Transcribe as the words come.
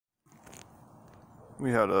We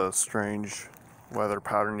had a strange weather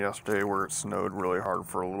pattern yesterday where it snowed really hard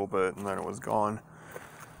for a little bit and then it was gone.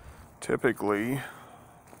 Typically,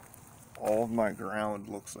 all of my ground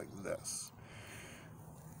looks like this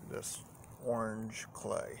orange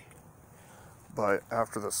clay. But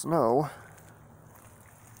after the snow,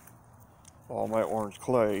 all my orange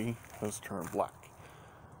clay has turned black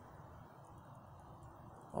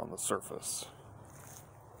on the surface.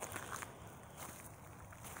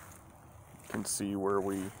 You can see where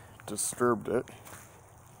we disturbed it.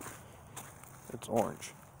 It's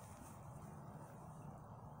orange.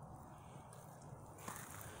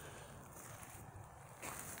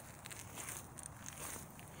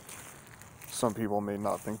 Some people may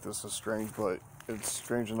not think this is strange, but it's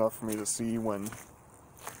strange enough for me to see when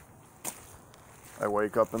I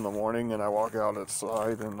wake up in the morning and I walk out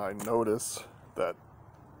outside and I notice that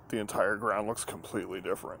the entire ground looks completely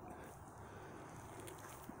different.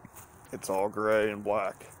 It's all gray and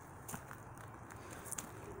black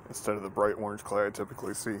instead of the bright orange clay I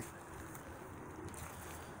typically see.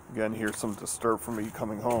 Again, here's some disturb for me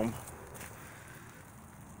coming home.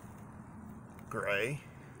 Gray,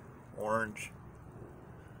 orange,